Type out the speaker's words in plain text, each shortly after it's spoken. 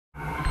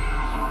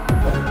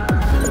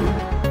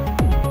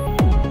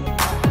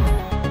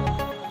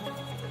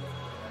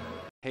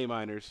Hey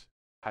miners,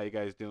 how you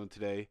guys doing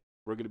today?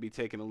 We're going to be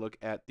taking a look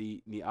at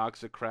the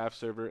Neoxacraft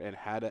server and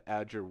how to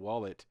add your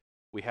wallet.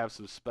 We have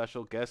some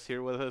special guests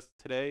here with us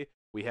today.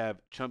 We have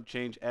Chump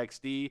Change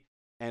XD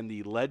and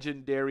the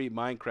legendary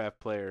Minecraft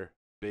player,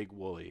 Big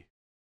Wooly.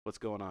 What's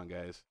going on,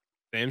 guys?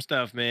 Same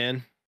stuff,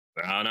 man.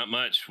 Not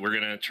much. We're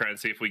gonna try and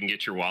see if we can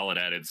get your wallet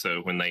added,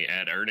 so when they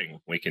add earning,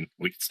 we can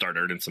start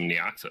earning some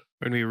Neoxa.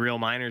 We're gonna be real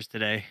miners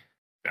today.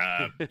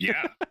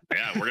 Yeah.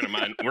 We're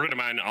gonna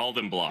mine all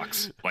them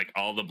blocks. Like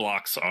all the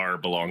blocks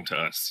belong to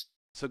us.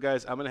 So,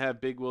 guys, I'm going to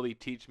have Big Wooly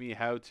teach me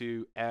how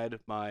to add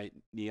my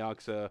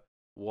Neoxa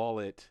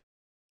wallet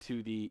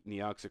to the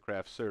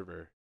Neoxacraft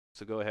server.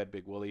 So go ahead,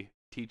 Big Wooly.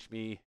 Teach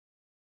me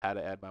how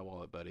to add my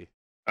wallet, buddy.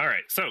 All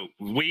right, so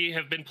we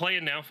have been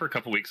playing now for a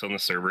couple weeks on the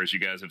server, as you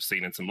guys have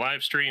seen in some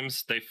live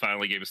streams. They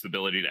finally gave us the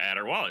ability to add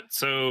our wallet.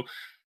 So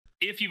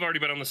if you've already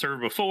been on the server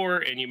before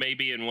and you may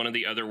be in one of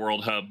the other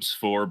world hubs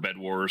for Bed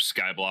Wars,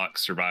 Skyblock,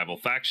 Survival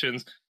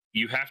Factions,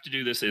 you have to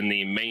do this in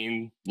the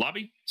main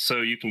lobby.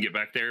 So you can get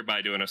back there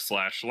by doing a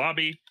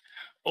 /lobby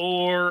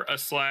or a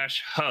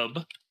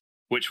 /hub,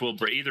 which will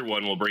either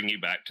one will bring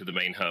you back to the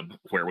main hub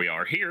where we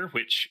are here,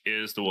 which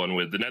is the one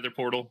with the nether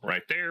portal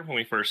right there when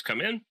we first come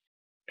in.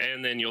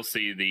 And then you'll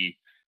see the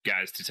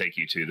guys to take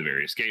you to the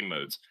various game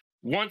modes.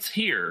 Once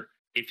here,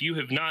 if you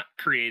have not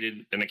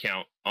created an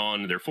account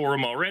on their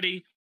forum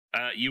already,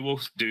 you will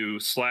do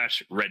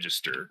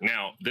 /register.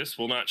 Now, this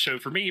will not show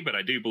for me, but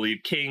I do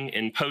believe KiiNG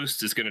in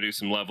post is going to do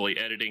some lovely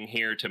editing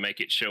here to make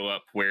it show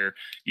up where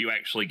you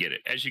actually get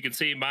it. As you can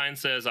see, mine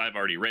says I've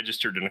already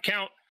registered an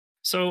account,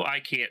 so I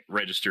can't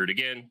register it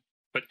again.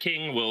 But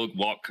KiiNG will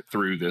walk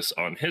through this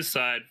on his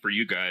side for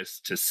you guys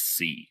to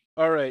see.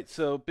 All right,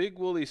 so Big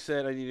Wooly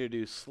said I need to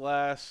do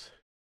 /register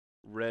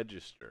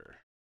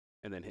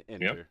and then hit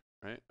enter, Yep.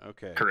 right?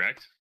 Okay.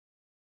 Correct.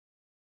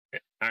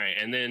 All right,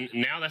 and then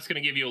now that's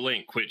going to give you a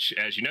link, which,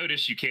 as you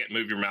notice, you can't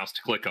move your mouse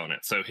to click on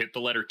it. So hit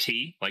the letter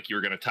T, like you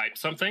were going to type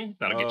something.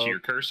 That'll get you your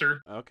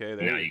cursor. Okay,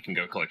 Now you can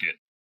go click it.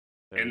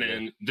 And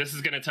then this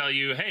is going to tell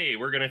you, hey,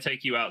 we're going to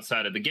take you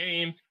outside of the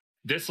game.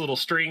 This little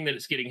string that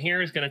it's getting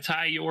here is going to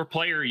tie your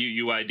player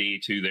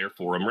UUID to their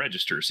forum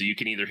register. So you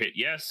can either hit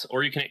yes,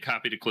 or you can hit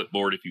copy to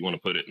clipboard if you want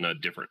to put it in a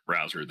different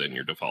browser than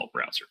your default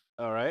browser.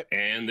 All right.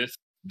 And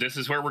this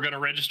is where we're going to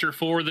register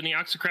for the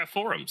Neoxacraft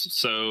forums.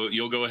 So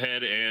you'll go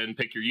ahead and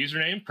pick your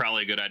username.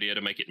 Probably a good idea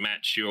to make it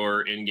match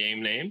your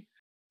in-game name.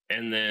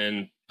 And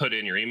then put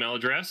in your email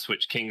address,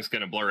 which KiiNG's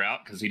going to blur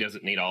out because he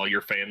doesn't need all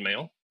your fan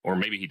mail. Or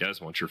maybe he does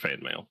want your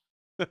fan mail.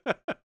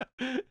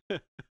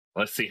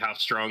 Let's see how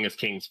strong is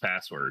KiiNG's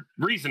password.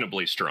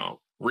 Reasonably strong.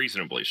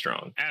 Reasonably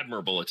strong.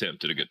 Admirable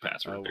attempt at a good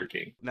password there,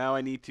 KiiNG. Now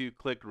I need to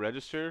click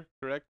register,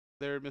 correct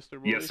there, Mr.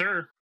 Wooly? Yes,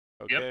 sir.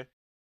 Okay. Yep.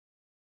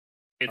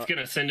 It's going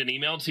to send an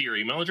email to your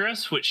email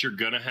address, which you're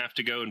going to have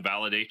to go and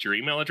validate your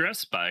email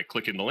address by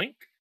clicking the link.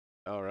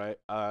 All right.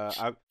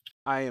 I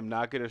am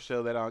not going to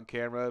show that on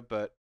camera,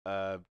 but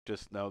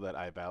just know that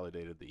I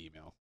validated the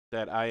email.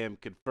 That I am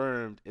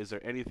confirmed. Is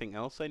there anything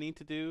else I need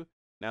to do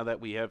now that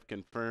we have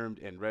confirmed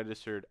and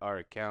registered our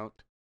account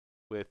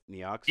with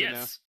Neoxa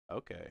Yes. now?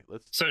 Okay.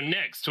 So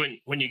next,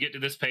 when you get to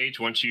this page,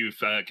 once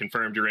you've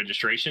confirmed your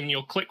registration,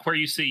 you'll click where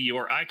you see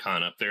your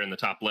icon up there in the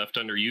top left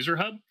under User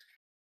Hub,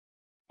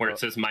 where it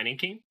says Mining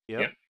King.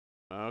 Yep.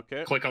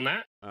 Okay. Click on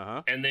that.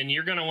 Uh-huh. And then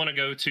you're going to want to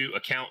go to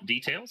Account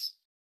Details.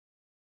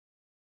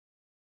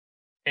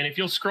 And if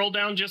you'll scroll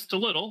down just a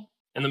little,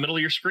 in the middle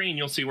of your screen,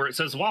 you'll see where it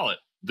says Wallet.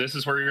 This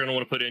is where you're going to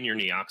want to put in your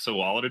Neoxa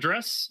wallet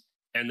address.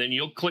 And then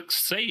you'll click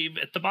Save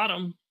at the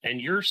bottom,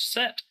 and you're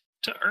set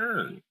to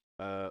earn.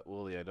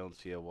 Wooly, I don't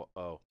see a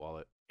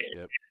wallet.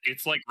 Yep.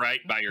 It's like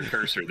right by your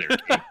cursor there.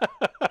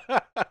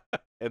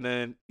 And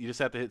then you just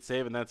have to hit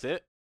save, and that's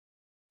it?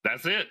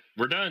 That's it.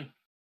 We're done.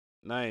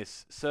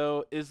 Nice.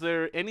 So is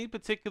there any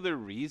particular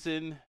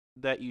reason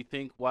that you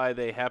think why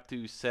they have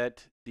to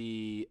set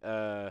the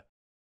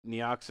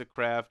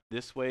Neoxacraft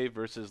this way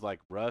versus like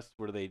Rust,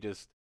 where you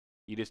just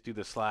do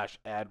the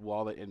 /add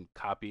wallet and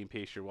copy and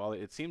paste your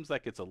wallet? It seems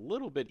like it's a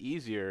little bit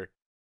easier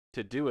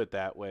to do it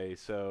that way.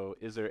 So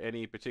is there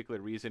any particular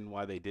reason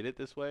why they did it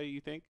this way, you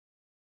think?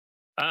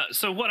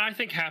 So what I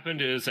think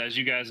happened is, as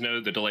you guys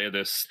know, the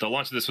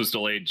launch of this was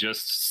delayed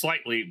just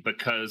slightly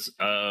because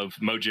of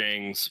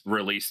Mojang's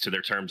release to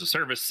their terms of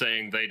service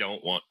saying they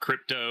don't want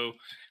crypto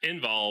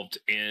involved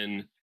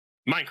in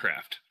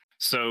Minecraft.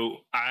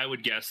 So I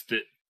would guess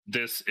that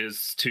this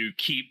is to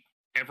keep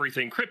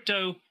everything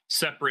crypto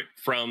separate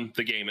from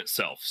the game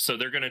itself. So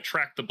they're going to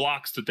track the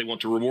blocks that they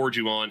want to reward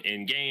you on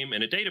in game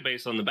in a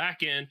database on the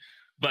back end,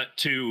 but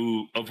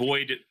to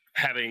avoid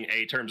having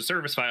a terms of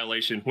service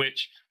violation,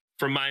 which,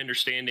 from my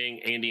understanding,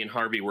 Andy and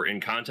Harvey were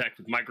in contact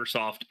with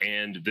Microsoft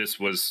and this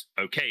was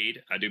okayed.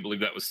 I do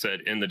believe that was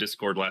said in the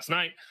Discord last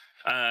night,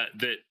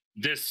 that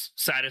this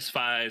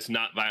satisfies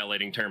not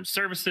violating terms of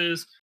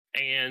services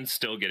and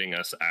still getting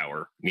us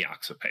our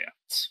Neoxa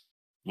payouts.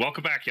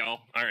 Welcome back, y'all.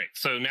 All right,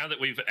 so now that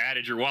we've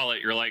added your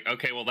wallet, you're like,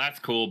 okay, well, that's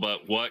cool,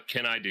 but what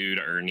can I do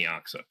to earn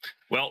Neoxa?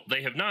 Well,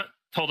 they have not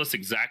told us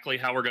exactly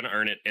how we're going to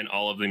earn it in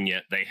all of them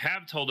yet. They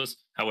have told us,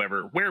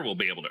 however, where we'll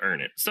be able to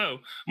earn it. So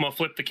I'm going to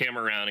flip the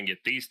camera around and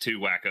get these two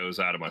wackos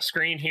out of my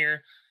screen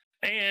here.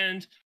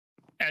 And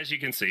as you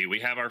can see, we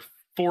have our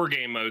 4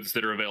 game modes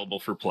that are available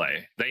for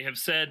play. They have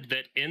said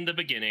that in the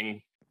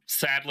beginning,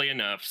 sadly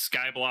enough,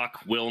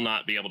 Skyblock will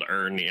not be able to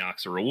earn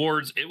Neoxa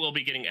rewards. It will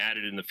be getting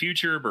added in the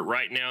future, but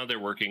right now they're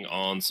working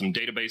on some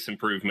database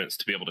improvements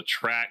to be able to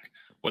track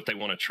what they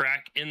want to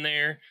track in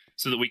there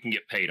so that we can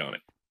get paid on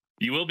it.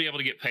 You will be able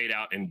to get paid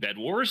out in Bed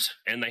Wars,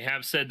 and they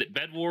have said that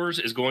Bed Wars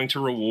is going to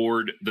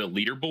reward the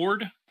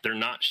leaderboard. They're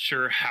not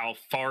sure how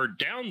far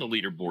down the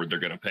leaderboard they're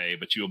going to pay,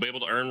 but you will be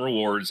able to earn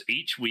rewards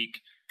each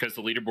week because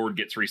the leaderboard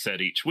gets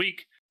reset each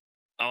week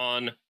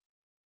on,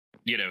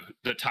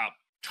 the top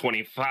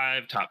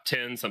 25, top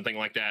 10, something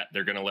like that.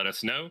 They're going to let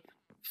us know.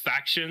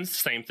 Factions,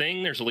 same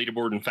thing. There's a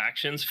leaderboard in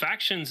Factions.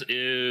 Factions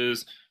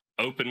is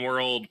open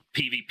world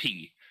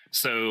PvP.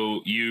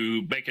 So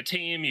you make a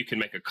team, you can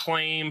make a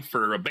claim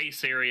for a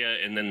base area,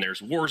 and then there's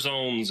war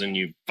zones, and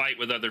you fight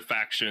with other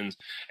factions,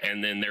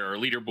 and then there are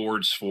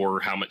leaderboards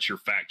for how much your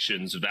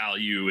faction's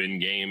value in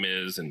game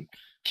is, and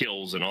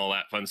kills and all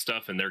that fun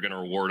stuff, and they're going to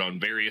reward on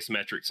various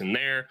metrics in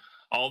there.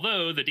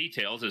 Although the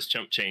details, as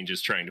Chump Change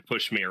is trying to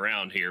push me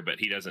around here, but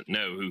he doesn't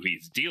know who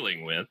he's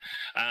dealing with.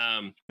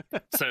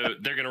 So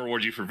they're going to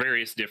reward you for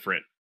various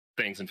different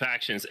things and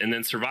factions. And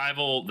then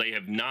survival, they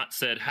have not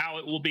said how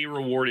it will be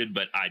rewarded,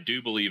 but I do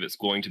believe it's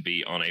going to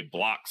be on a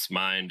blocks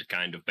mined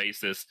kind of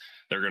basis.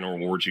 They're going to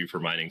reward you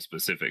for mining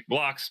specific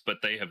blocks, but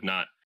they have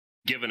not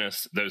given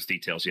us those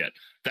details yet.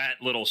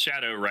 That little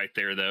shadow right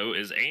there, though,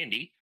 is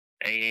Andy,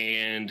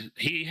 and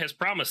he has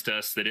promised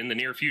us that in the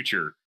near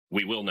future,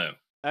 we will know.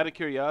 Out of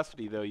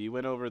curiosity, though, you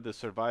went over the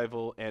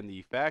survival and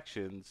the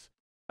factions.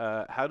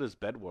 How does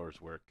Bed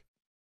Wars work?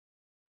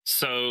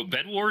 So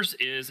Bed Wars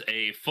is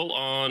a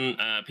full-on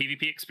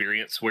PvP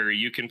experience where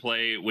you can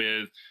play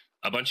with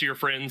a bunch of your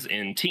friends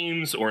in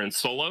teams or in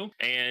solo,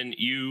 and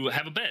you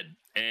have a bed.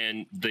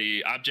 And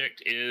the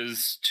object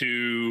is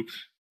to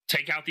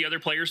take out the other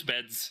players'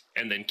 beds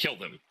and then kill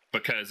them.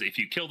 Because if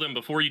you kill them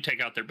before you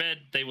take out their bed,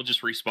 they will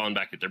just respawn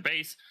back at their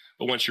base.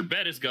 But once your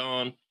bed is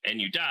gone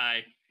and you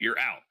die, you're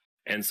out.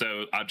 And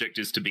so object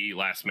is to be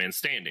last man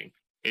standing.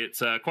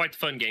 It's quite the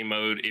fun game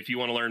mode. If you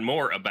want to learn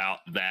more about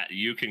that,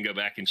 you can go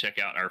back and check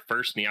out our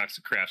first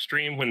Neoxacraft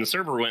stream when the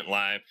server went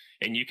live,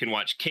 and you can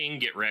watch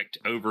KiiNG get wrecked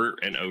over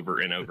and over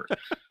and over.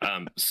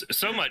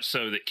 So much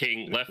so that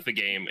KiiNG left the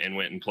game and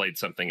went and played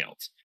something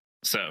else.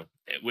 So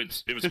it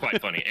was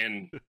quite funny.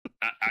 And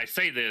I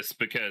say this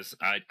because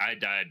I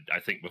died, I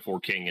think,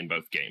 before KiiNG in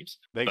both games.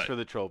 Thanks for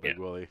the troll, Big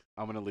Willie.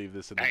 I'm going to leave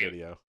this in the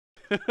video.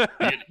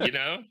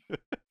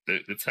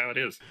 It's how it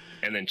is.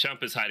 And then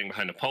Chump is hiding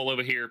behind a pole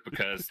over here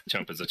because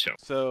Chump is a chump.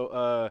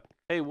 So,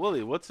 hey,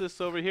 Wooly, what's this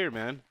over here,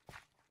 man?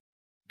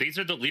 These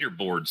are the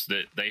leaderboards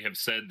that they have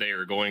said they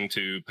are going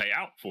to pay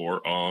out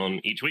for on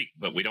each week,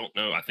 but we don't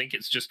know. I think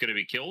it's just going to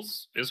be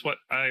kills is what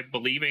I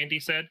believe Andy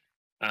said.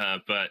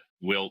 But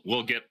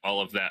we'll get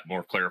all of that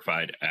more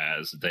clarified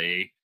as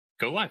they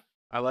go live.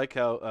 I like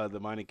how the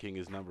Mining King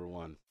is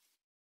 #1.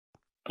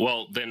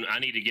 Well, then I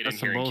need to get in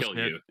here and kill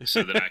you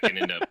so that I can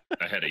end up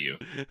ahead of you.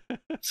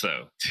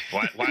 So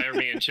why are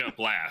me and Chump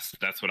last?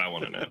 That's what I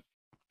want to know.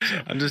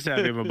 So. I'm just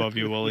happy I'm above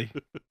you, Wooly.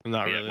 I'm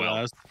not really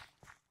last.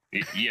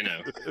 You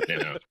know.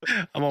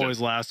 I'm always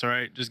last, all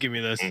right? Just give me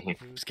this.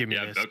 Mm-hmm. Just give me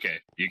this. Okay,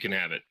 you can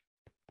have it.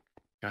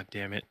 God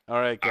damn it.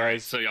 All right, guys. All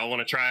right, so y'all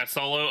want to try a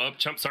solo? Oh,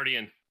 Chump's already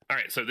in. All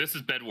right, so this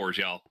is Bed Wars,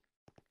 y'all.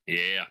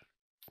 Yeah.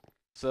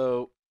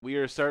 So we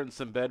are starting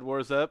some Bed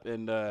Wars up,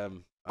 and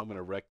I'm going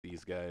to wreck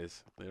these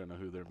guys. They don't know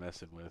who they're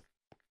messing with.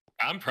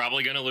 I'm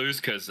probably going to lose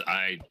because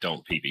I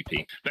don't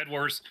PvP. Bed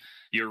Wars,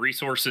 your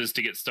resources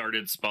to get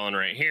started spawn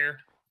right here.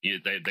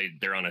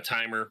 They're on a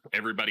timer.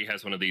 Everybody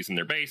has one of these in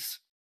their base.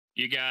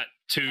 You got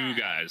 2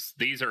 guys.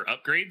 These are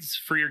upgrades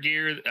for your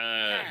gear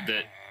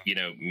that,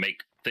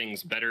 make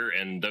things better,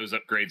 and those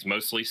upgrades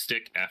mostly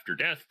stick after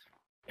death.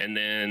 And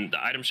then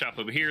the item shop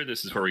over here,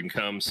 this is where we can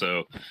come.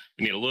 So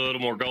we need a little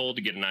more gold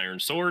to get an iron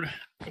sword,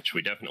 which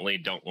we definitely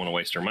don't want to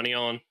waste our money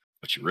on.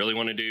 What you really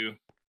want to do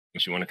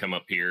is you want to come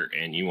up here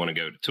and you want to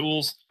go to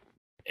tools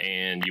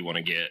and you want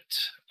to get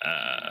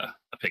a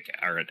pick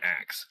or an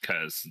axe,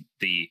 because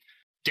the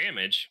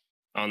damage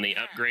on the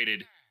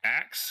upgraded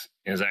axe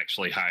is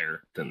actually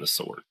higher than the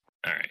sword.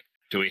 All right.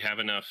 Do we have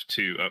enough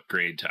to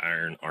upgrade to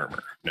iron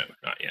armor? No,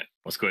 not yet.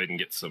 Let's go ahead and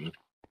get some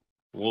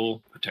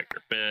wool, protect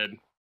our bed.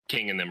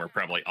 KiiNG and them are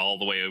probably all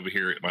the way over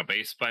here at my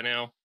base by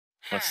now.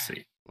 Let's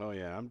see. Oh,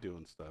 yeah, I'm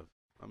doing stuff.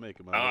 I'm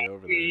making my way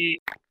over there.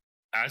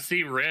 I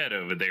see red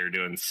over there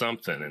doing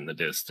something in the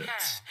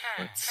distance.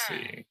 Let's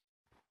see.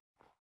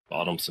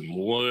 Bought them some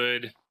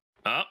wood.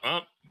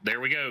 Oh,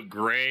 there we go.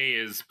 Gray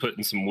is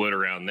putting some wood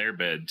around their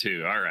bed,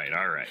 too. All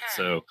right.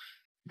 So,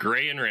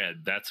 gray and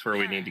red, that's where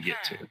we need to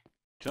get to.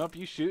 Chump,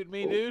 you shooting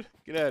me, dude?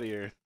 Get out of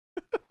here.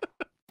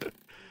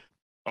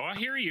 Oh, I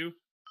hear you.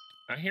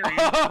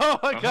 Oh,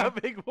 I got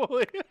Big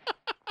Wooly.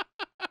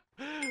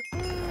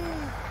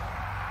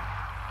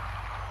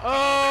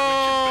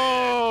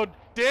 Oh,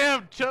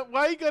 damn, Chump!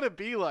 Why you gotta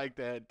be like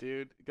that,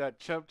 dude? Got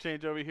Chump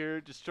Change over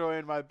here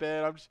destroying my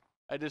bed.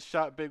 I just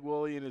shot Big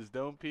Wooly in his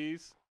dome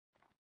piece.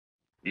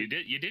 You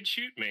did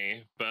shoot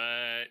me,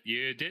 but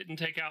you didn't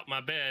take out my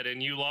bed,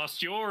 and you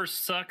lost yours,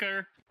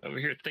 sucker. Over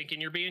here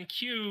thinking you're being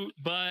cute,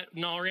 but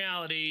in all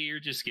reality, you're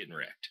just getting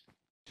wrecked.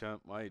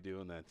 Chump, why you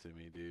doing that to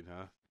me, dude?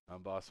 Huh?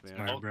 I'm boss man.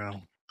 All right,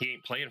 bro. He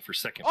ain't playing for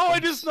second. Oh, place. I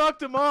just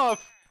knocked him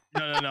off.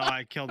 No.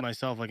 I killed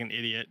myself like an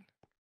idiot.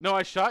 No,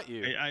 I shot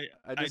you. I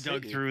just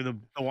dug hit you. through the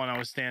one I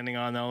was standing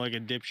on though, like a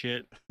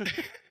dipshit.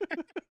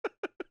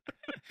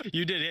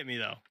 You did hit me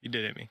though. You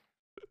did hit me.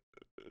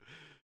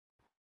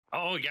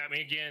 Oh, he got me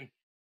again.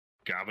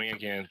 Got me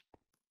again.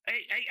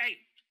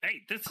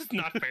 Hey, this is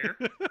not fair.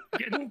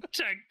 Getting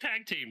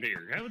tag teamed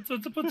here.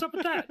 What's up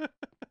with that?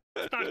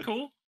 It's not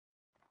cool.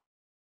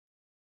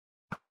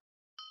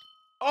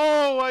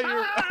 Oh,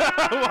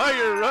 while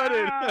you're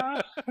running.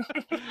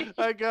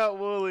 I got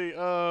Wooly.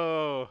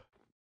 Oh.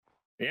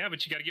 Yeah,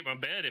 but you got to get my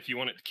bed if you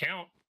want it to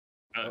count.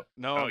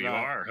 No, oh, I'm you not.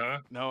 are, huh?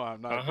 No,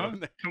 I'm not. Going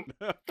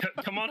there.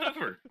 Come on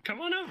over. Come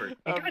on over.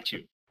 I got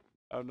you.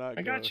 I'm not.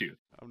 I got you.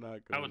 I'm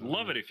not going. I would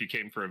love it if you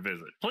came for a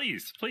visit.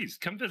 Please,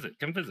 come visit.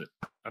 Come visit.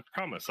 I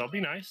promise. I'll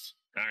be nice.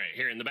 All right,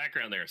 here in the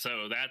background there.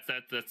 So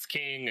that's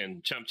KiiNG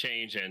and Chump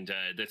Change, and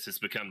this has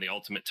become the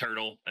ultimate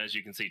turtle. As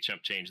you can see,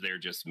 Chump Change there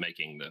just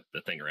making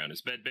the thing around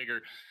his bed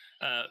bigger.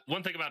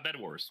 One thing about Bed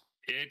Wars,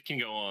 it can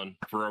go on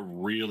for a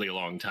really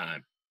long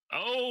time.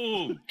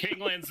 Oh, KiiNG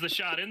lands the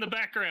shot in the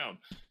background.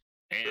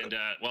 And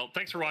well,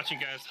 thanks for watching,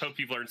 guys. Hope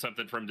you've learned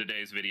something from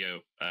today's video.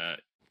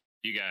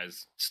 You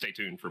guys stay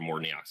tuned for more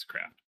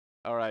Neoxacraft.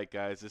 All right,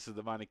 guys. This is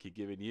the Monarchy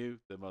giving you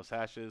the most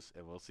hashes,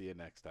 and we'll see you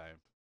next time.